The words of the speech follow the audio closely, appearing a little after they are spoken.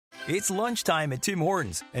It's lunchtime at Tim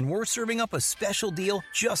Hortons, and we're serving up a special deal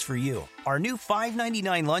just for you. Our new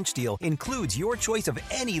 $5.99 lunch deal includes your choice of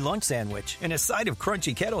any lunch sandwich and a side of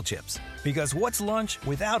crunchy kettle chips. Because what's lunch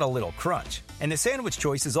without a little crunch? And the sandwich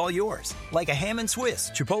choice is all yours, like a ham and Swiss,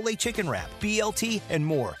 Chipotle chicken wrap, BLT, and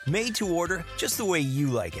more, made to order just the way you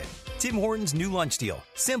like it. Tim Hortons' new lunch deal.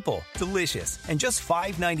 Simple, delicious, and just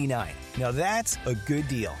 $5.99. Now that's a good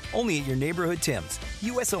deal. Only at your neighborhood Tim's.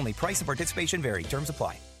 U.S. only. Price and participation vary. Terms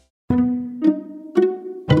apply.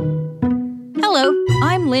 Hello,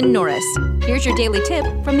 I'm Lynn Norris. Here's your daily tip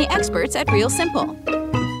from the experts at Real Simple.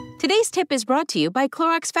 Today's tip is brought to you by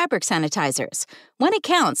Clorox Fabric Sanitizers. When it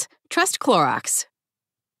counts, trust Clorox.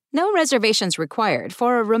 No reservations required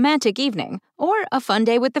for a romantic evening or a fun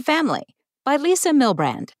day with the family. By Lisa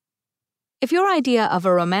Milbrand. If your idea of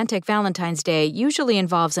a romantic Valentine's Day usually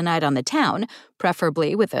involves a night on the town,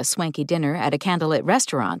 preferably with a swanky dinner at a candlelit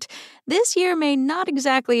restaurant, this year may not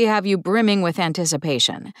exactly have you brimming with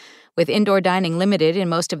anticipation. With indoor dining limited in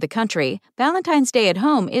most of the country, Valentine's Day at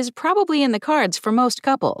home is probably in the cards for most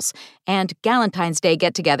couples, and Galentine's Day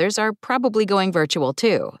get-togethers are probably going virtual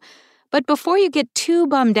too. But before you get too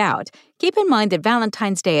bummed out, keep in mind that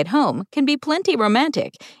Valentine's Day at home can be plenty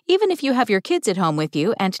romantic, even if you have your kids at home with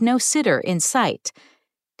you and no sitter in sight.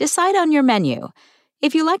 Decide on your menu.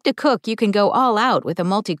 If you like to cook, you can go all out with a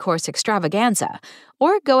multi-course extravaganza,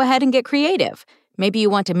 or go ahead and get creative. Maybe you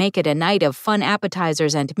want to make it a night of fun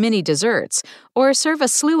appetizers and mini desserts, or serve a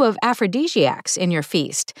slew of aphrodisiacs in your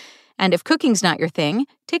feast. And if cooking's not your thing,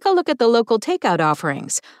 take a look at the local takeout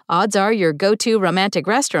offerings. Odds are your go-to romantic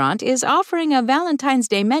restaurant is offering a Valentine's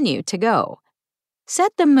Day menu to go.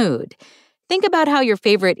 Set the mood. Think about how your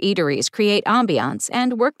favorite eateries create ambiance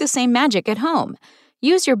and work the same magic at home.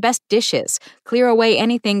 Use your best dishes, clear away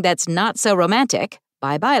anything that's not so romantic,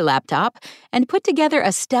 bye-bye laptop, and put together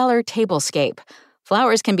a stellar tablescape.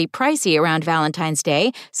 Flowers can be pricey around Valentine's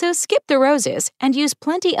Day, so skip the roses and use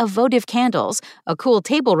plenty of votive candles, a cool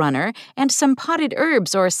table runner, and some potted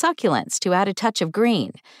herbs or succulents to add a touch of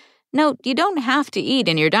green. Note, you don't have to eat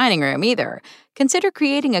in your dining room either. Consider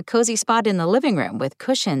creating a cozy spot in the living room with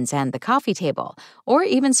cushions and the coffee table, or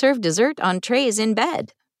even serve dessert on trays in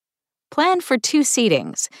bed. Plan for 2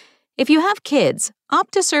 seatings. If you have kids,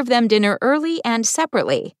 opt to serve them dinner early and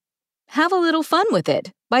separately. Have a little fun with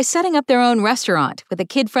it by setting up their own restaurant with a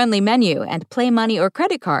kid-friendly menu and play money or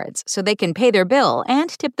credit cards so they can pay their bill and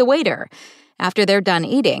tip the waiter. After they're done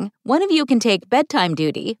eating, one of you can take bedtime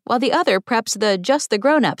duty while the other preps the just the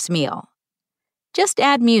grown-ups meal. Just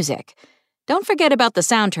add music. Don't forget about the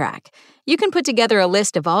soundtrack. You can put together a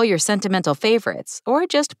list of all your sentimental favorites, or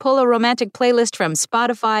just pull a romantic playlist from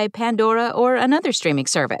Spotify, Pandora, or another streaming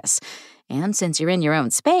service. And since you're in your own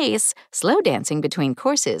space, slow dancing between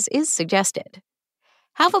courses is suggested.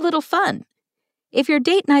 Have a little fun. If your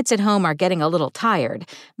date nights at home are getting a little tired,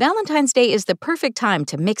 Valentine's Day is the perfect time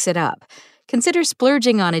to mix it up. Consider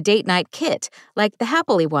splurging on a date night kit, like the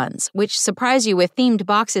Happily ones, which surprise you with themed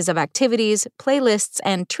boxes of activities, playlists,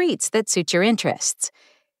 and treats that suit your interests.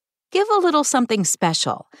 Give a little something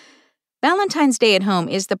special. Valentine's Day at home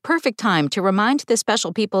is the perfect time to remind the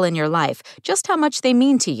special people in your life just how much they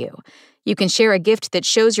mean to you. You can share a gift that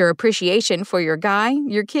shows your appreciation for your guy,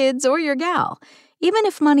 your kids, or your gal. Even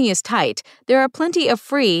if money is tight, there are plenty of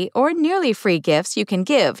free or nearly free gifts you can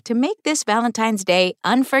give to make this Valentine's Day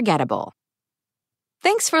unforgettable.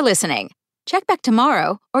 Thanks for listening. Check back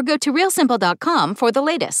tomorrow or go to realsimple.com for the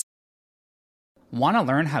latest. Want to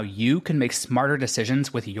learn how you can make smarter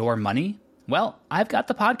decisions with your money? Well, I've got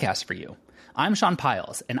the podcast for you. I'm Sean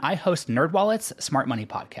Piles, and I host NerdWallet's Smart Money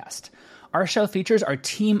Podcast. Our show features our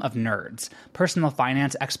team of nerds, personal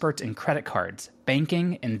finance experts in credit cards,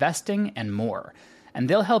 banking, investing, and more. And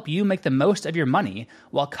they'll help you make the most of your money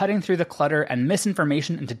while cutting through the clutter and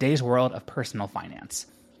misinformation in today's world of personal finance.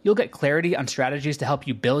 You'll get clarity on strategies to help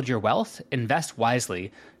you build your wealth, invest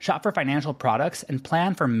wisely, shop for financial products, and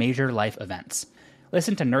plan for major life events.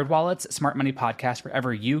 Listen to NerdWallet's Smart Money Podcast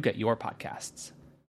wherever you get your podcasts.